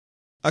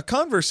A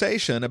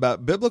conversation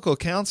about biblical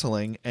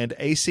counseling and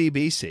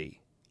ACBC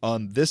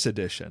on this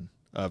edition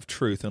of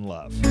Truth and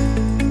Love.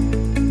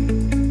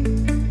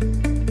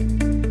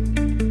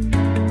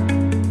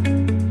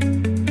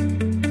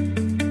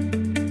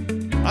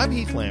 I'm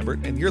Heath Lambert,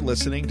 and you're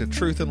listening to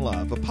Truth and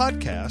Love, a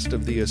podcast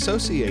of the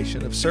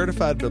Association of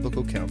Certified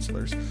Biblical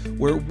Counselors,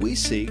 where we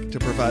seek to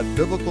provide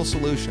biblical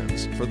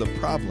solutions for the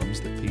problems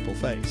that people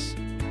face.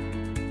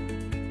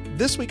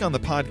 This week on the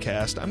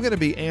podcast, I'm going to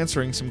be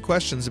answering some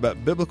questions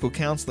about biblical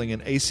counseling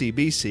and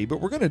ACBC, but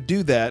we're going to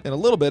do that in a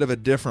little bit of a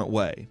different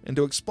way. And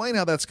to explain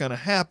how that's going to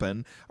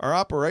happen, our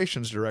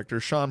operations director,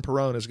 Sean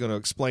Perrone, is going to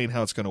explain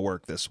how it's going to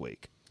work this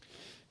week.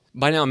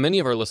 By now, many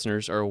of our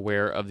listeners are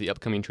aware of the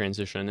upcoming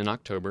transition in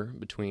October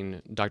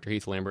between Dr.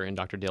 Heath Lambert and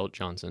Dr. Dale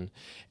Johnson,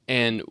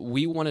 and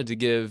we wanted to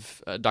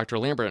give Dr.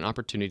 Lambert an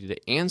opportunity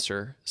to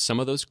answer some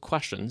of those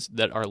questions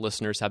that our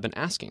listeners have been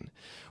asking.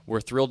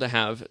 We're thrilled to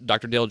have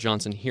Dr. Dale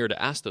Johnson here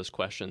to ask those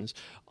questions.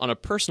 On a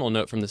personal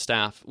note from the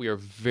staff, we are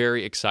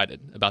very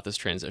excited about this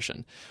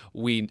transition.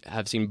 We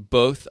have seen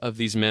both of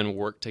these men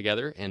work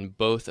together and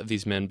both of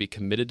these men be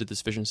committed to the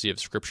sufficiency of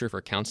Scripture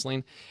for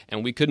counseling,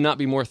 and we could not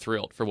be more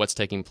thrilled for what's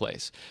taking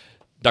place.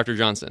 Dr.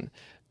 Johnson,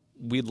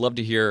 we'd love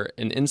to hear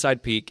an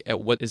inside peek at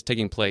what is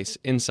taking place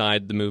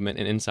inside the movement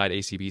and inside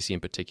ACBC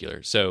in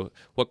particular. So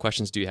what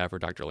questions do you have for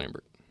Dr.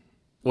 Lambert?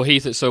 Well,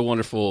 Heath, it's so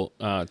wonderful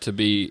to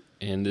be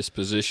in this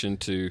position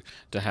to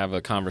have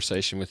a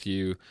conversation with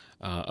you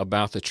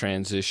about the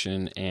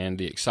transition and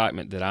the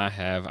excitement that I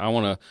have. I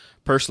want to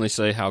personally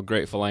say how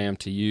grateful I am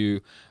to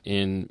you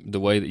in the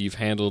way that you've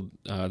handled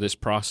this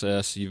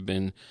process. You've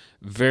been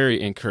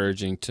very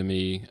encouraging to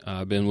me,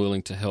 been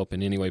willing to help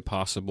in any way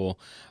possible.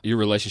 Your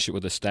relationship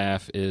with the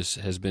staff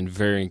has been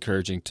very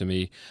encouraging to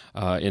me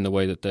in the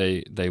way that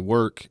they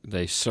work,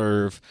 they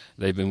serve.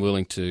 They've been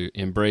willing to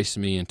embrace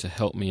me and to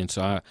help me. And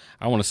so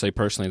I want to say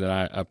personally that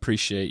I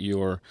appreciate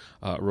your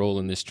role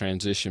in this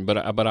transition. But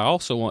I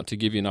also want to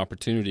give you an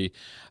opportunity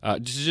to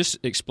just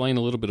explain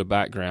a little bit of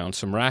background,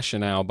 some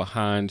rationale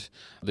behind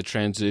the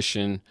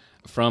transition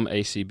from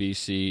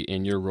ACBC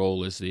and your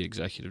role as the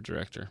executive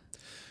director.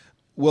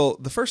 Well,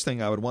 the first thing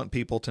I would want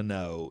people to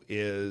know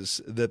is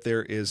that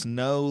there is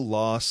no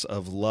loss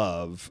of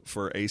love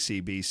for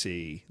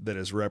ACBC that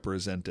is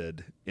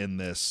represented in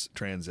this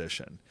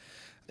transition.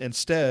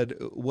 Instead,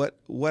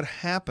 what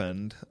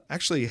happened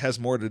actually has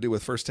more to do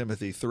with 1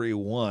 Timothy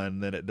 3:1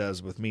 than it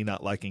does with me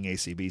not liking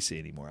ACBC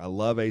anymore. I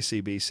love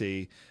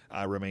ACBC.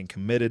 I remain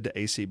committed to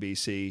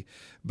ACBC.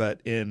 But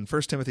in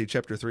 1 Timothy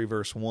chapter 3,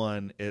 verse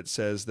 1, it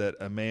says that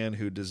a man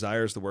who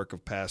desires the work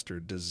of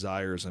pastor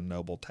desires a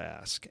noble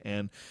task.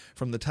 And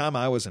from the time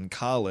I was in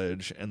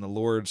college and the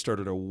Lord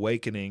started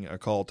awakening a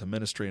call to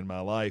ministry in my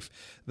life,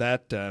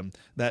 that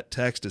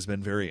text has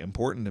been very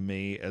important to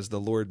me as the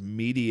Lord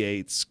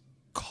mediates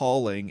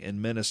calling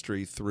and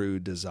ministry through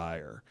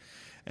desire.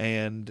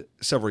 And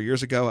several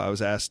years ago, I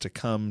was asked to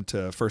come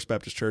to First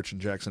Baptist Church in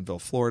Jacksonville,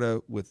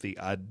 Florida, with the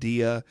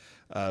idea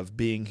of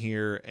being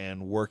here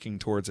and working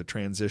towards a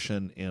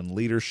transition in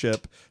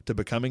leadership to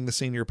becoming the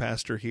senior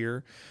pastor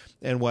here.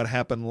 And what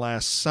happened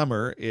last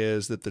summer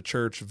is that the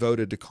church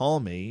voted to call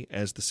me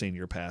as the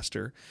senior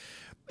pastor.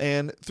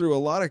 And through a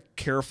lot of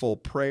careful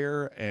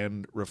prayer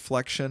and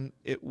reflection,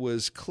 it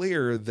was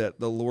clear that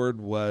the Lord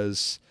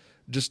was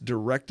just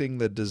directing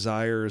the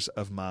desires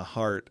of my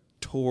heart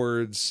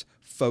towards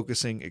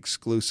focusing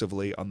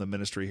exclusively on the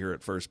ministry here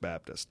at First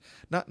Baptist.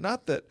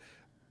 Not that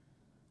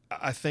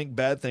I think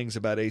bad things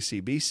about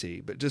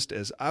ACBC, but just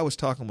as I was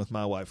talking with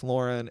my wife,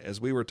 Lauren,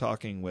 as we were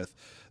talking with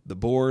the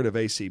board of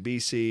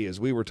ACBC, as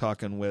we were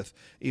talking with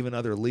even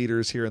other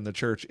leaders here in the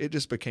church, it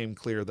just became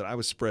clear that I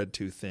was spread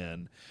too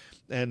thin.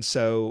 And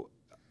so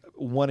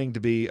wanting to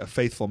be a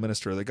faithful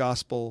minister of the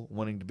gospel,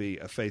 wanting to be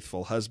a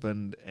faithful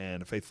husband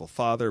and a faithful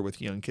father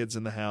with young kids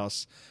in the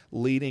house,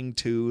 leading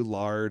to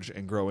large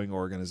and growing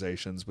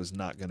organizations was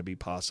not going to be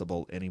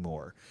possible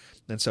anymore.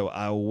 And so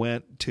I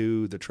went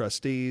to the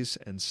trustees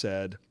and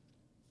said,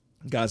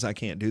 guys, I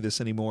can't do this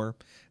anymore.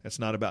 It's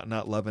not about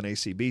not loving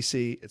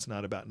ACBC. It's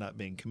not about not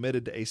being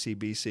committed to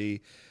ACBC.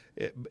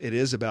 It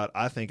is about,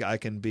 I think I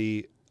can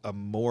be a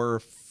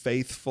more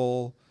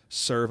faithful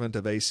servant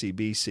of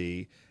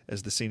ACBC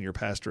as the senior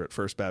pastor at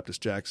First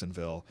Baptist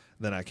Jacksonville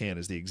than I can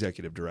as the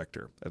executive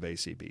director of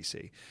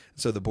ACBC.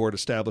 So the board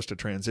established a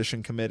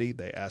transition committee.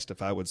 They asked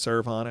if I would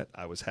serve on it.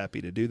 I was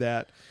happy to do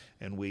that,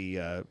 and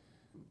we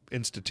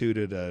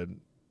instituted a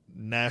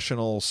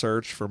national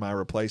search for my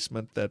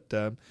replacement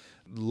that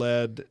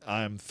led,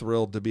 I'm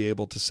thrilled to be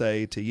able to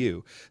say, to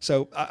you.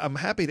 So I'm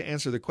happy to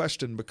answer the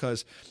question,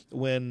 because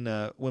when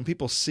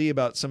people see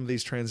about some of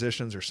these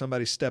transitions or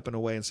somebody stepping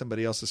away and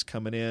somebody else is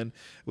coming in,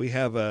 we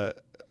have a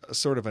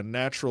sort of a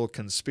natural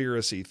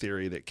conspiracy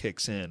theory that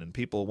kicks in, and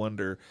people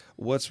wonder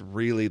what's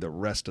really the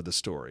rest of the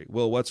story.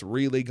 Well, what's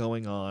really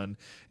going on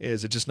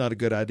is it's just not a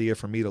good idea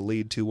for me to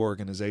lead two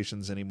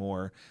organizations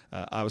anymore.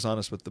 I was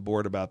honest with the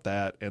board about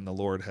that, and the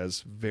Lord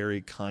has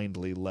very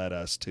kindly led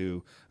us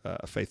to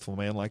a faithful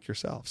man like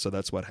yourself. So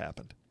that's what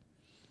happened.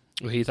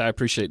 Well, Heath, I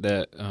appreciate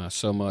that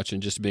so much,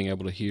 and just being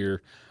able to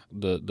hear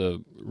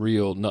the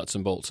real nuts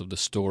and bolts of the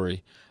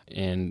story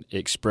and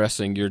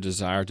expressing your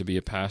desire to be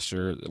a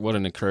pastor. What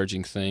an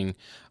encouraging thing.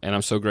 And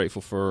I'm so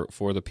grateful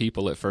for the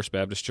people at First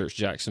Baptist Church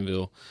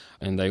Jacksonville,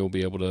 and they will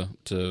be able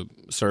to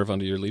serve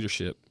under your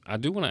leadership. I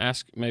do want to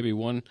ask maybe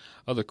one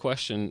other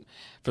question.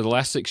 For the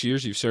last 6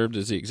 years, you've served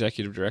as the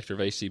executive director of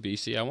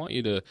ACBC. I want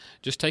you to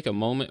just take a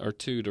moment or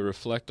two to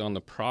reflect on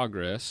the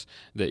progress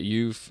that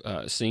you've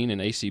seen in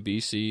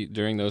ACBC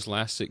during those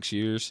last 6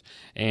 years,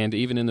 and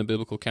even in the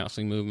biblical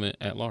counseling movement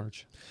at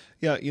large.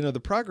 Yeah, the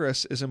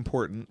progress is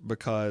important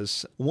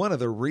because one of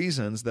the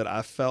reasons that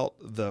I felt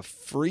the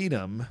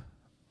freedom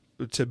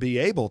to be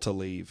able to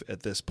leave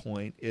at this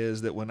point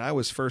is that when I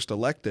was first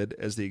elected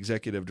as the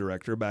executive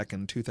director back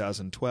in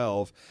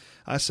 2012,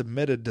 I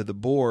submitted to the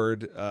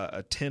board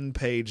a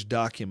 10-page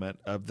document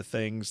of the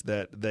things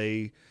that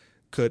they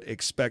could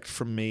expect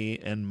from me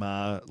and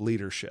my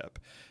leadership.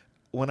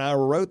 When I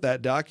wrote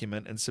that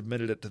document and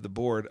submitted it to the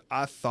board,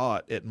 I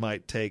thought it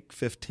might take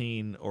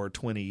 15 or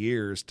 20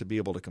 years to be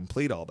able to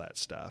complete all that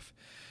stuff.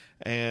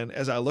 And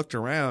as I looked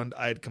around,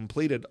 I had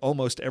completed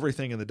almost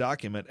everything in the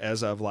document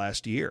as of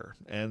last year.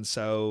 And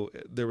so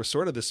there was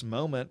sort of this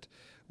moment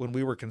when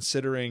we were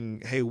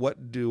considering, hey,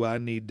 what do I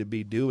need to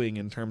be doing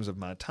in terms of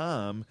my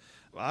time?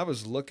 I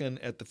was looking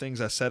at the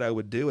things I said I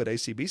would do at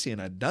ACBC,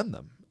 and I'd done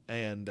them.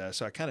 And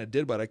so I kind of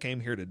did what I came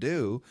here to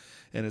do,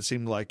 and it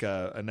seemed like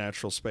a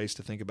natural space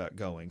to think about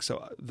going.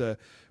 So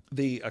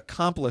the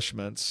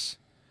accomplishments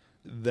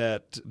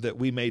that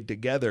we made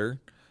together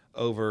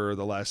over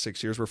the last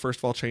 6 years were, first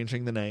of all,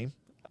 changing the name.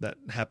 That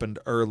happened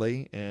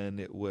early, and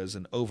it was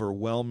an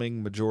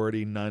overwhelming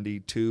majority,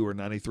 92 or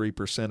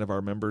 93% of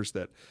our members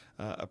that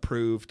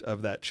approved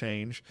of that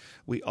change.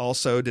 We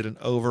also did an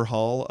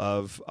overhaul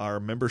of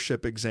our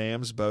membership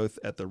exams, both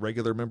at the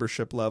regular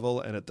membership level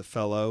and at the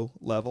fellow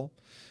level.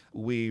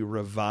 We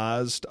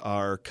revised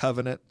our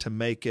covenant to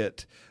make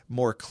it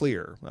more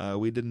clear.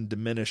 We didn't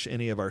diminish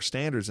any of our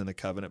standards in the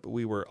covenant, but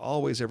we were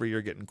always every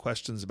year getting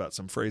questions about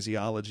some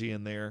phraseology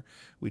in there.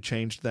 We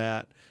changed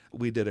that.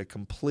 We did a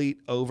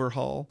complete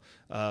overhaul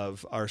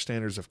of our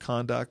standards of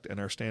conduct and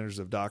our standards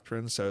of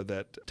doctrine so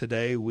that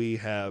today we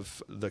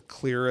have the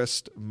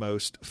clearest,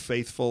 most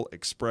faithful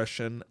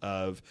expression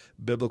of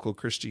biblical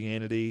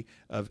Christianity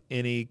of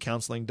any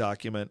counseling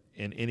document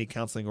in any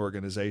counseling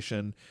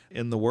organization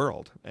in the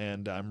world.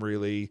 And I'm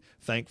really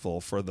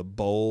thankful for the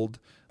bold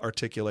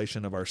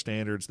articulation of our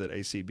standards that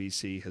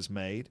ACBC has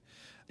made.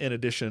 In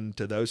addition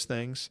to those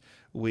things,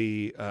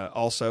 we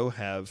also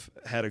have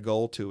had a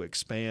goal to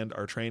expand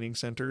our training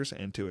centers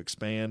and to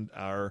expand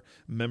our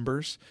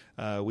members.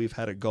 We've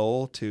had a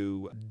goal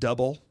to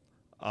double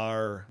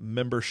our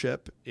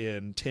membership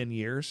in 10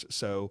 years,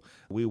 so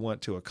we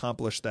want to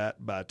accomplish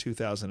that by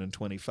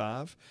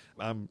 2025.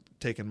 I'm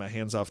taking my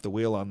hands off the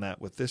wheel on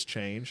that with this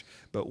change,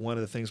 but one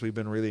of the things we've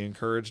been really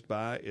encouraged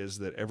by is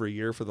that every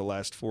year for the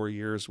last 4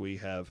 years we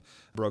have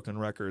broken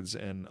records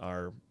in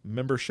our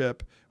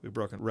membership, we've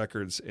broken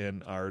records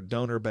in our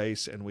donor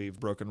base, and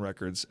we've broken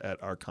records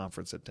at our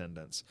conference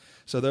attendance.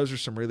 So those are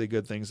some really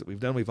good things that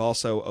we've done. We've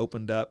also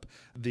opened up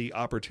the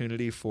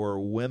opportunity for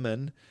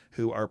women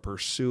who are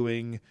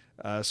pursuing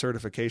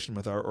certification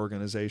with our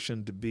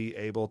organization to be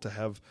able to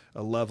have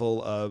a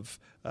level of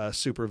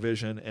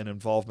supervision and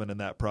involvement in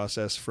that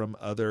process from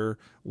other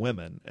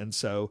women. And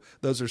so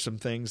those are some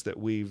things that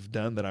we've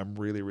done that I'm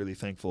really, really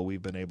thankful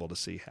we've been able to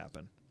see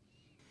happen.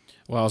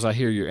 Well, as I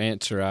hear your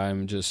answer,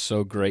 I'm just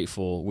so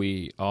grateful.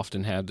 We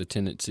often have the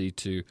tendency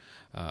to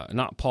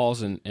not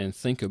pause and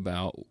think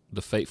about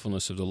the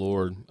faithfulness of the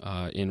Lord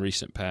in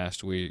recent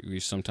past. We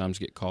sometimes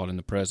get caught in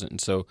the present.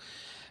 And so,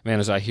 man,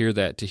 as I hear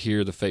that, to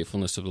hear the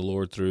faithfulness of the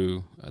Lord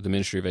through the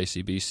ministry of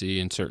ACBC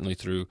and certainly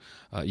through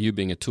you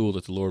being a tool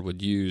that the Lord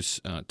would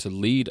use to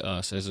lead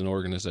us as an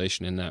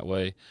organization in that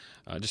way,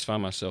 I just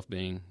find myself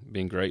being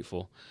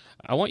grateful.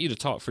 I want you to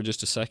talk for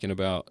just a second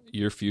about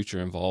your future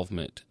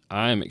involvement.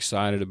 I am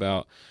excited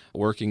about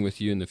working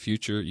with you in the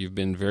future. You've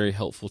been very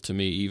helpful to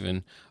me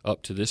even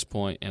up to this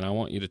point, and I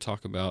want you to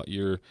talk about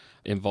your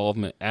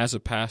involvement as a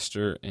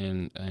pastor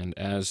and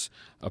as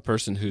a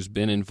person who's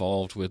been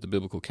involved with the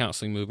biblical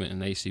counseling movement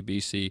and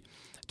ACBC.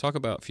 Talk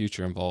about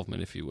future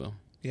involvement, if you will.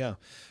 Yeah.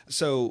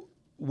 So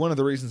one of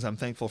the reasons I'm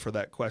thankful for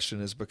that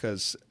question is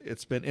because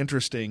it's been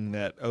interesting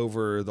that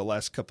over the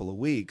last couple of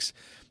weeks,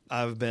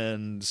 I've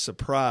been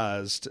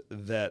surprised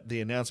that the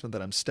announcement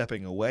that I'm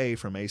stepping away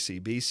from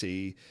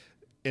ACBC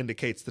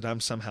indicates that I'm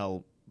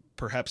somehow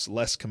perhaps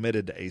less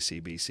committed to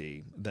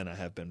ACBC than I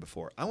have been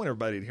before. I want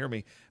everybody to hear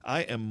me.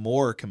 I am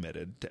more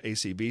committed to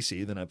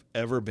ACBC than I've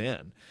ever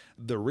been.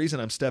 The reason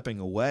I'm stepping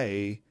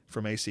away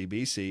from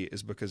ACBC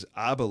is because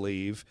I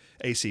believe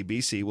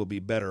ACBC will be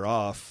better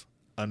off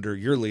under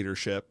your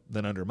leadership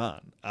than under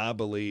mine. I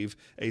believe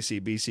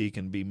ACBC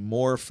can be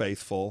more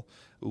faithful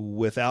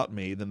without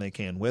me than they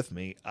can with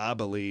me. I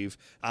believe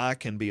I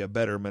can be a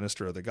better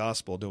minister of the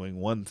gospel doing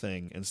one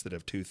thing instead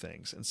of two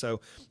things. And so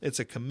it's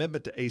a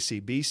commitment to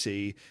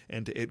ACBC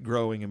and to it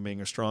growing and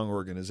being a strong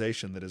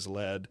organization that has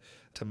led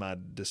to my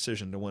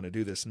decision to want to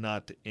do this,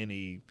 not to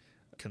any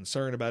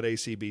concern about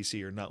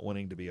ACBC or not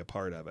wanting to be a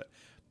part of it.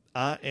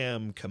 I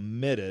am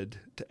committed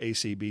to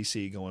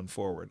ACBC going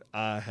forward.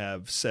 I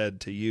have said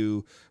to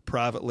you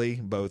privately,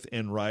 both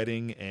in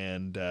writing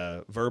and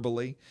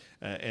verbally,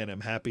 and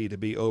I'm happy to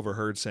be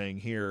overheard saying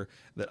here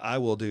that I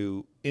will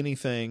do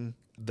anything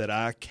that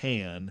I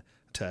can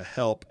to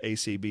help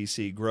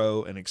ACBC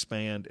grow and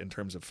expand in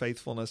terms of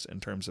faithfulness,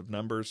 in terms of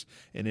numbers,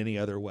 in any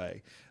other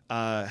way.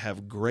 I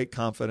have great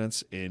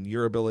confidence in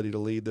your ability to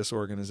lead this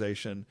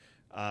organization.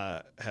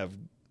 I have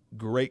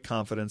great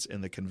confidence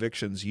in the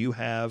convictions you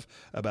have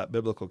about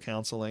biblical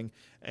counseling.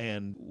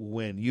 And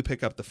when you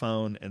pick up the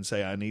phone and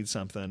say, I need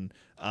something,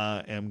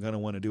 I am going to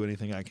want to do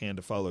anything I can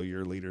to follow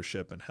your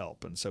leadership and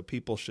help. And so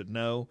people should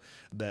know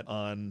that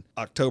on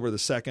October the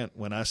 2nd,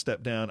 when I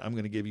step down, I'm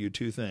going to give you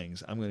two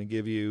things. I'm going to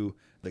give you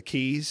the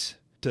keys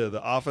to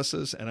the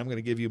offices, and I'm going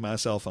to give you my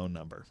cell phone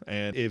number.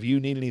 And if you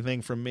need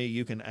anything from me,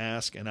 you can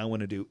ask, and I want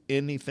to do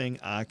anything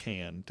I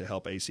can to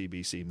help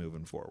ACBC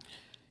moving forward.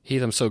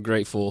 Heath, I'm so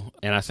grateful,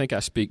 and I think I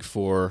speak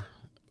for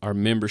our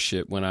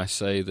membership when I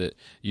say that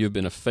you've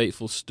been a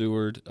faithful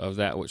steward of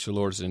that which the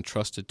Lord has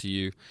entrusted to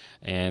you,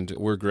 and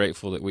we're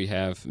grateful that we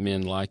have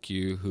men like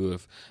you who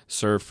have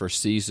served for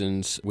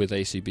seasons with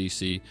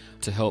ACBC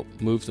to help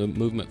move the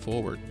movement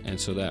forward, and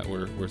so that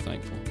we're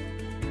thankful.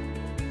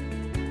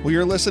 Well,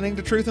 you're listening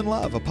to Truth and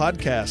Love, a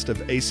podcast of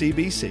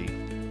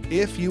ACBC.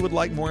 If you would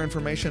like more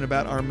information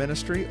about our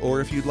ministry, or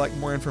if you'd like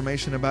more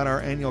information about our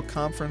annual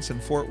conference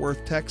in Fort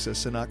Worth,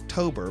 Texas in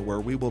October,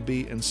 where we will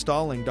be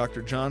installing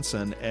Dr.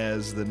 Johnson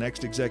as the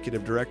next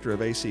executive director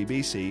of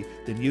ACBC,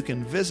 then you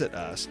can visit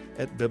us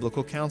at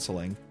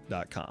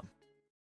biblicalcounseling.com.